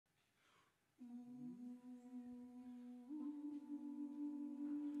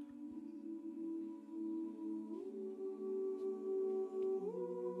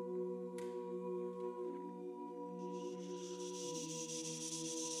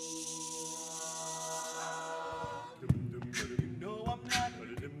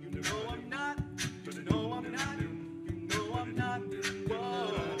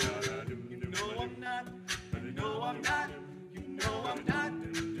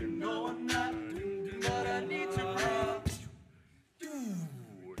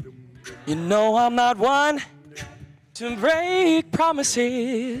You know I'm not one to break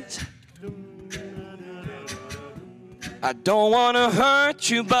promises. I don't want to hurt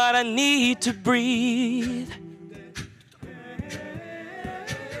you, but I need to breathe.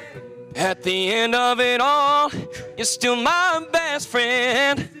 At the end of it all, you're still my best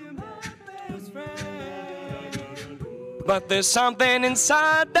friend. But there's something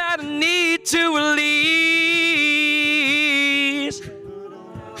inside that I need to release.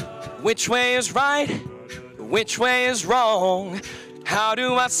 Which way is right? Which way is wrong? How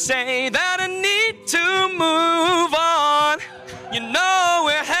do I say that I need to move on? You know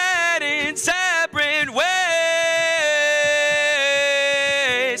we're heading separate ways,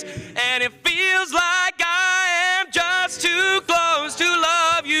 and it feels like I am just too close to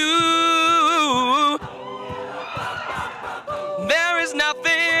love you. There is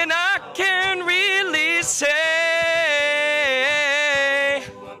nothing I can really say.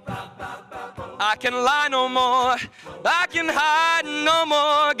 I can lie no more, I can hide no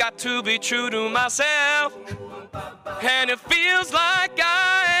more. Got to be true to myself, and it feels like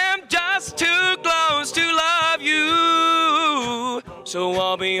I am just too close to love you. So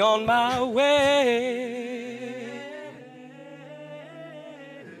I'll be on my way.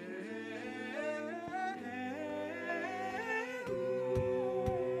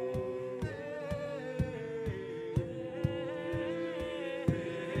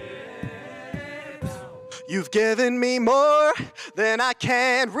 You've given me more than I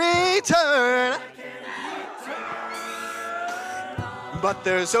can return. But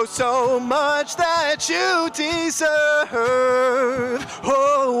there's oh so much that you deserve.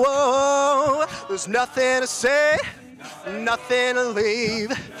 Oh, oh, there's nothing to say, nothing to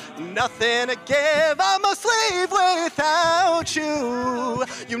leave, nothing to give. I must leave without you.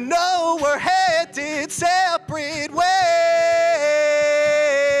 You know we're headed separate ways.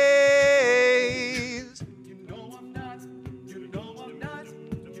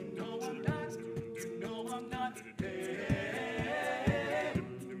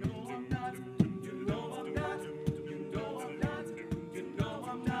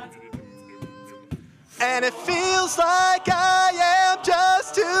 And it feels like I am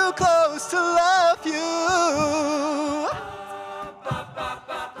just too close to love you.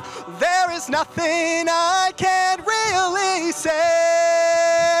 There is nothing I can really say.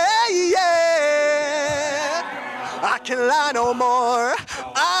 Yeah. I can lie no more,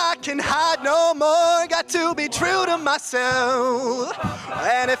 I can hide no more. Got to be true to myself.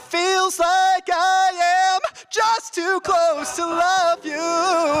 And it feels like I am just too close to love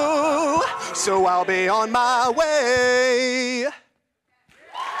you. So I'll be on my way.